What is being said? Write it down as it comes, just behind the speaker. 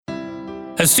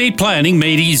Estate planning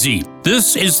made easy.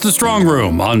 This is the Strong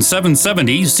Room on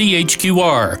 770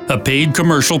 CHQR, a paid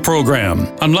commercial program.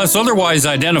 Unless otherwise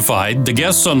identified, the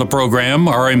guests on the program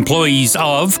are employees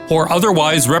of or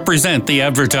otherwise represent the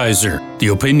advertiser. The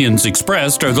opinions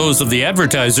expressed are those of the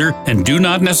advertiser and do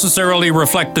not necessarily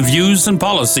reflect the views and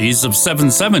policies of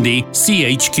 770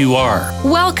 CHQR.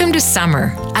 Welcome to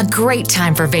summer, a great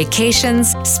time for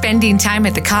vacations, spending time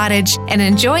at the cottage, and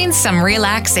enjoying some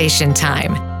relaxation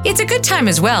time. It's a good time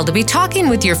as well to be talking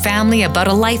with your family about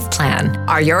a life plan.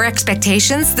 Are your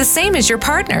expectations the same as your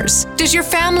partner's? Does your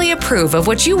family approve of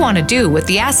what you want to do with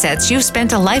the assets you've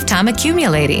spent a lifetime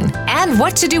accumulating? And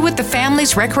what to do with the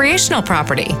family's recreational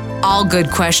property? All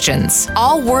good questions,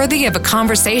 all worthy of a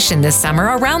conversation this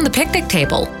summer around the picnic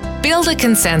table. Build a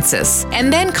consensus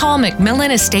and then call MacMillan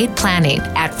Estate Planning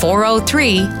at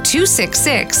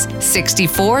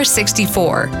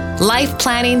 403-266-6464. Life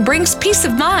planning brings peace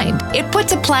of mind. It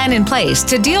puts a plan in place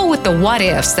to deal with the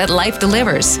what-ifs that life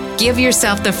delivers. Give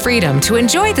yourself the freedom to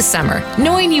enjoy the summer,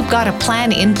 knowing you've got a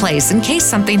plan in place in case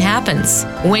something happens.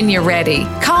 When you're ready,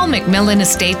 call MacMillan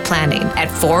Estate Planning at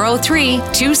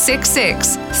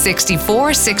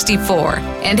 403-266-6464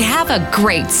 and have a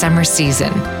great summer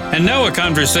season. And now a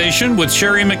conversation with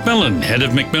Sherri MacMillan, head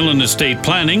of MacMillan Estate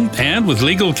Planning, and with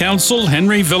legal counsel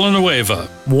Henry Villeneueva.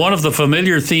 One of the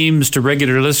familiar themes to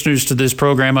regular listeners to this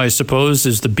program, I suppose,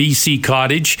 is the BC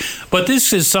cottage. But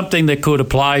this is something that could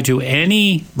apply to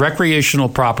any recreational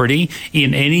property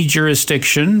in any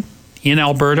jurisdiction in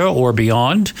Alberta or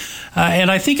beyond. And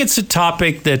I think it's a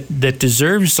topic that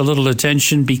deserves a little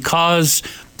attention because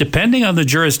depending on the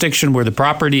jurisdiction where the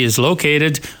property is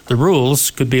located, the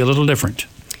rules could be a little different.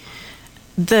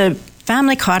 The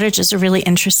family cottage is a really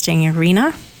interesting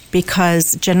arena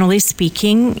because, generally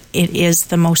speaking, it is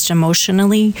the most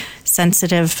emotionally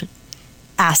sensitive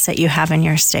asset you have in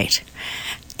your estate.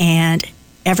 And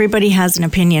everybody has an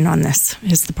opinion on this,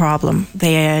 is the problem.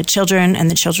 The children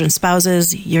and the children's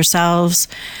spouses, yourselves,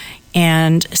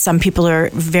 and some people are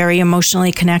very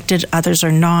emotionally connected, others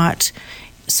are not.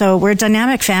 So we're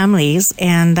dynamic families,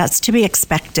 and that's to be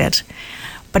expected.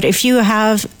 But if you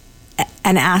have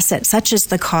an asset such as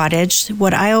the cottage,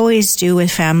 what I always do with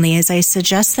family is I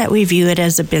suggest that we view it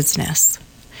as a business.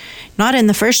 Not in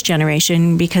the first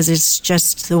generation because it's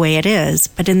just the way it is,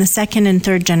 but in the second and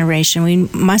third generation, we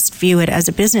must view it as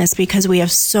a business because we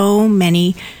have so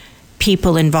many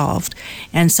people involved.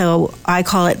 And so I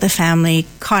call it the family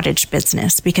cottage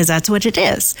business because that's what it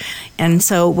is. And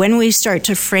so when we start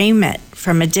to frame it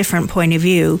from a different point of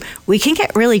view, we can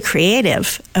get really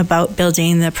creative about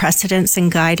building the precedents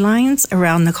and guidelines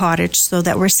around the cottage so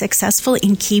that we're successful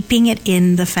in keeping it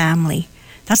in the family.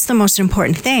 That's the most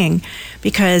important thing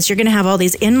because you're going to have all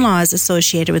these in-laws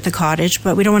associated with the cottage,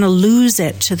 but we don't want to lose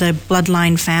it to the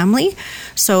bloodline family.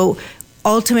 So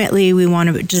ultimately, we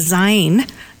want to design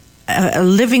a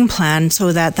living plan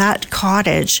so that that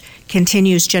cottage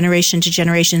continues generation to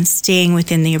generation, staying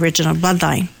within the original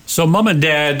bloodline. So mom and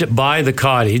dad buy the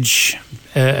cottage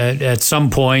at some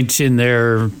point in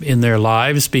their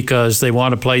lives because they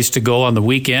want a place to go on the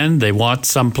weekend. They want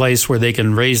some place where they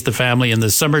can raise the family in the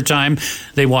summertime.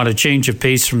 They want a change of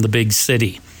pace from the big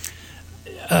city.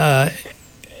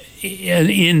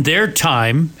 In their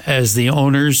time as the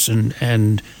owners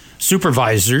and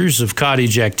supervisors of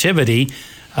cottage activity,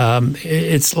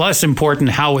 it's less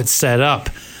important how it's set up.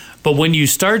 But when you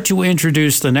start to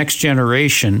introduce the next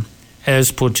generation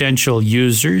as potential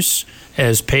users,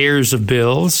 as payers of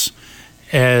bills,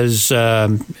 as,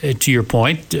 to your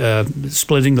point,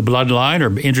 splitting the bloodline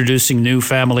or introducing new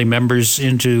family members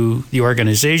into the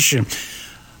organization,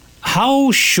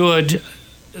 how should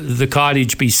the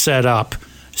cottage be set up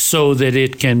so that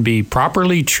it can be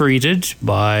properly treated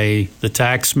by the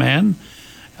tax man,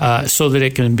 so that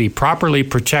it can be properly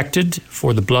protected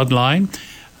for the bloodline,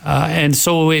 and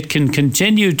so it can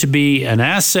continue to be an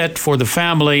asset for the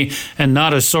family and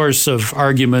not a source of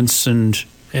arguments and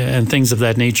things of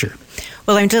that nature?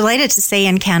 Well, I'm delighted to say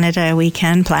in Canada we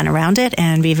can plan around it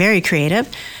and be very creative.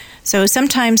 So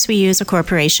sometimes we use a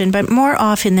corporation, but more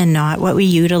often than not, what we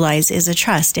utilize is a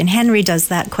trust. And Henry does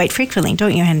that quite frequently,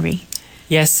 don't you, Henry?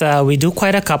 Yes, we do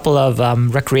quite a couple of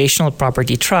recreational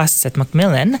property trusts at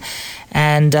MacMillan,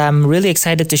 and I'm really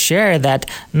excited to share that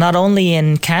not only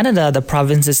in Canada, the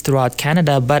provinces throughout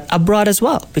Canada, but abroad as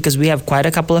well, because we have quite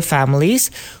a couple of families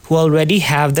who already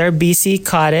have their BC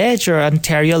cottage or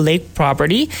Ontario Lake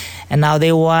property, and now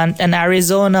they want an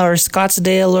Arizona or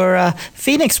Scottsdale or a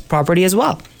Phoenix property as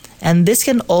well. And this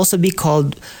can also be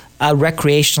called a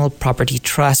recreational property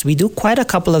trust. We do quite a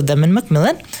couple of them in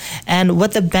MacMillan. And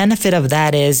what the benefit of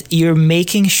that is, you're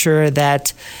making sure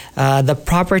that the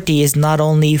property is not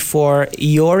only for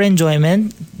your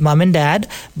enjoyment, mom and dad,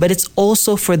 but it's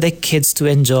also for the kids to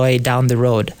enjoy down the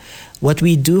road. What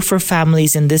we do for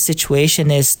families in this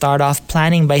situation is start off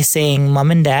planning by saying,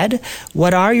 Mom and Dad,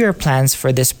 what are your plans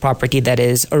for this property that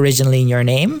is originally in your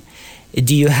name?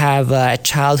 Do you have a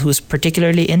child who's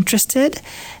particularly interested?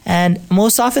 And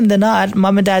most often than not,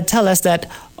 Mom and Dad tell us that,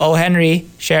 oh, Henry,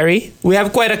 Sherri, we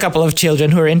have quite a couple of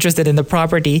children who are interested in the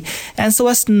property. And so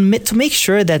as to make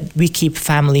sure that we keep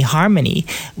family harmony,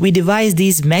 we devise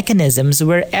these mechanisms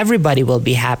where everybody will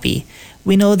be happy.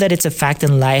 We know that it's a fact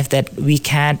in life that we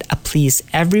can't please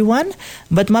everyone,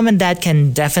 but Mom and Dad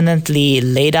can definitely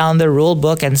lay down the rule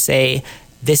book and say,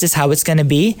 this is how it's going to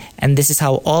be, and this is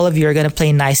how all of you are going to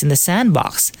play nice in the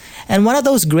sandbox. And one of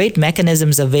those great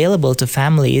mechanisms available to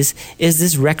families is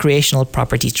this recreational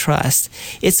property trust.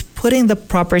 It's putting the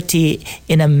property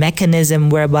in a mechanism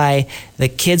whereby the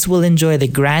kids will enjoy, the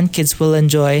grandkids will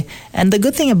enjoy. And the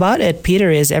good thing about it,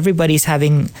 Peter, is everybody's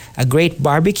having a great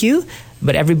barbecue,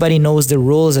 but everybody knows the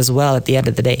rules as well at the end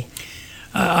of the day.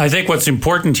 I think what's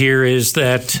important here is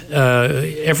that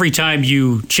every time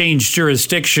you change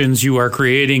jurisdictions, you are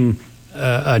creating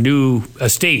a new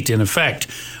estate, in effect.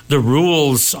 The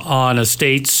rules on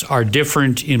estates are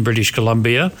different in British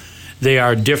Columbia. They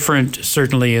are different,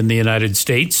 certainly, in the United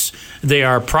States. They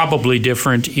are probably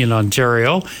different in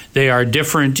Ontario. They are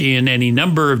different in any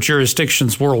number of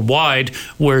jurisdictions worldwide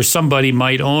where somebody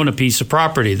might own a piece of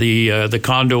property. The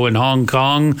condo in Hong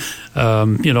Kong,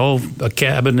 a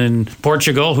cabin in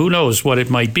Portugal, who knows what it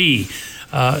might be.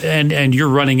 And you're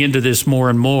running into this more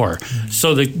and more. Mm-hmm.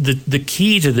 So the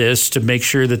key to this, to make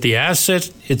sure that the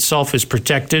asset itself is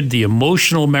protected, the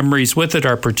emotional memories with it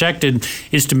are protected,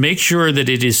 is to make sure that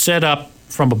it is set up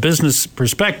from a business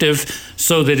perspective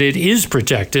so that it is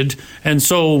protected. And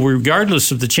so regardless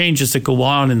of the changes that go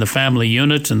on in the family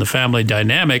unit and the family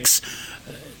dynamics,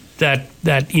 that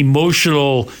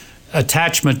emotional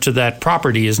attachment to that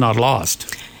property is not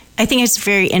lost. I think it's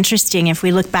very interesting if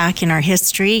we look back in our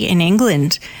history in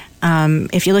England.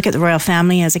 If you look at the royal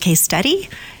family as a case study,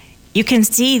 you can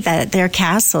see that their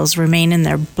castles remain in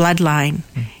their bloodline.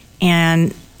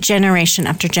 And generation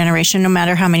after generation, no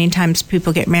matter how many times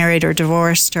people get married or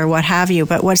divorced or what have you.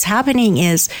 But what's happening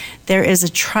is there is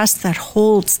a trust that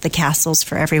holds the castles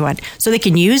for everyone. So they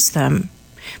can use them,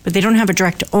 but they don't have a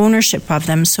direct ownership of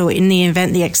them. So in the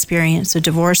event they experience a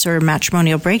divorce or a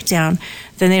matrimonial breakdown,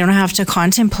 then they don't have to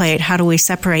contemplate, how do we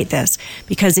separate this?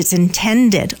 Because it's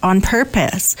intended on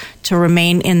purpose to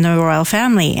remain in the royal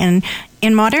family. And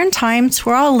in modern times,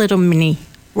 we're all little mini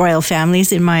royal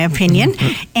families, in my opinion,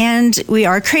 and we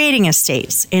are creating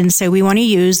estates. And so we want to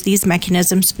use these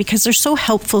mechanisms because they're so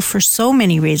helpful for so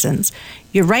many reasons.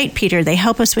 You're right, Peter, they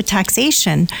help us with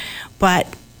taxation, but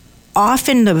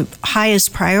often the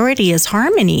highest priority is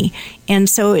harmony. And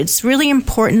so it's really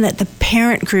important that the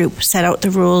parent group set out the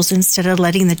rules instead of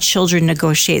letting the children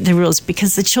negotiate the rules,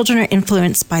 because the children are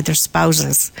influenced by their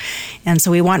spouses. And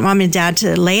so we want mom and dad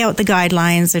to lay out the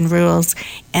guidelines and rules,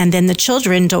 and then the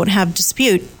children don't have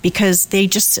dispute because they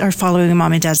just are following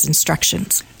mom and dad's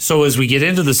instructions. So as we get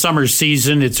into the summer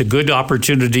season, it's a good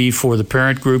opportunity for the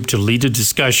parent group to lead a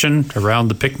discussion around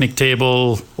the picnic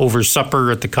table, over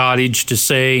supper at the cottage, to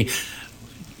say,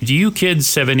 do you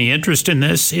kids have any interest in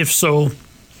this? If so,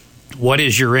 what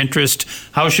is your interest?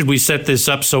 How should we set this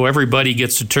up so everybody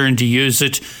gets a turn to use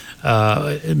it?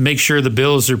 Make sure the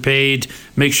bills are paid.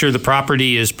 Make sure the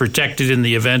property is protected in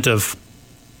the event of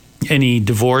any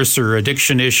divorce or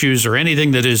addiction issues or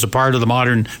anything that is a part of the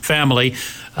modern family.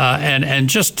 And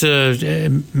just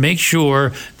to make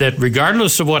sure that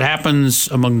regardless of what happens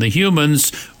among the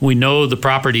humans, we know the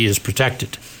property is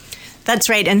protected. That's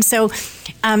right. And so,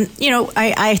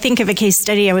 I think of a case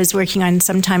study I was working on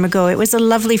some time ago. It was a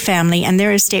lovely family, and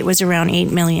their estate was around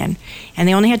 $8 million. And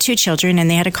they only had 2 children, and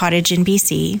they had a cottage in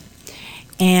BC.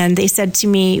 And they said to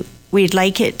me, we'd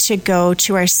like it to go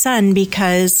to our son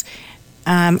because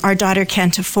our daughter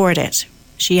can't afford it.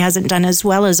 She hasn't done as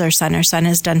well as our son. Our son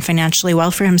has done financially well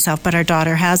for himself, but our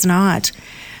daughter has not.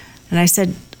 And I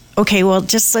said, okay, well,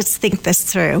 just let's think this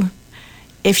through.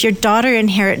 If your daughter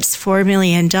inherits $4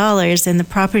 million and the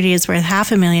property is worth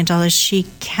 $500,000, she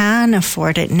can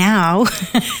afford it now.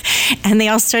 And they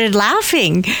all started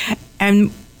laughing.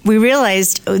 And we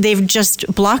realized they've just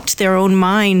blocked their own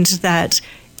mind that,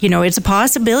 it's a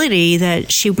possibility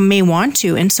that she may want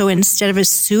to. And so instead of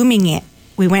assuming it,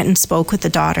 we went and spoke with the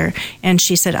daughter, and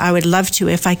she said, I would love to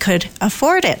if I could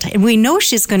afford it. And we know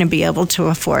she's going to be able to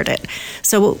afford it.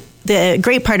 So the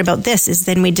great part about this is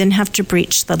then we didn't have to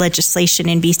breach the legislation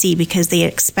in BC because they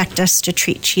expect us to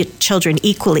treat children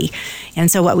equally.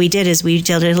 And so what we did is we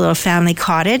did a little family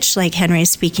cottage like Henry is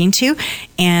speaking to,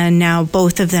 and now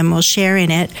both of them will share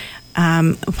in it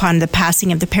upon the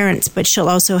passing of the parents, but she'll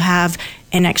also have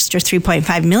an extra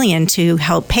 $3.5 million to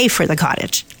help pay for the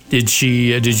cottage. Did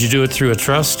you do it through a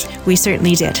trust? We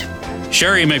certainly did.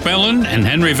 Sherri MacMillan and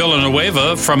Henry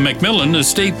Villeneueva from MacMillan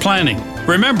Estate Planning.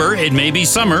 Remember, it may be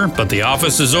summer, but the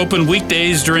office is open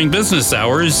weekdays during business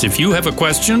hours if you have a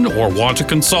question or want to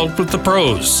consult with the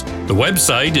pros. The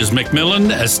website is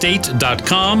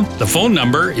macmillanestate.com. The phone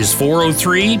number is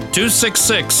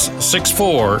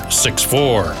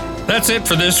 403-266-6464. That's it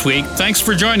for this week. Thanks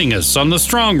for joining us on The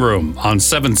Strong Room on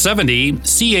 770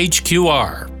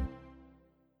 CHQR.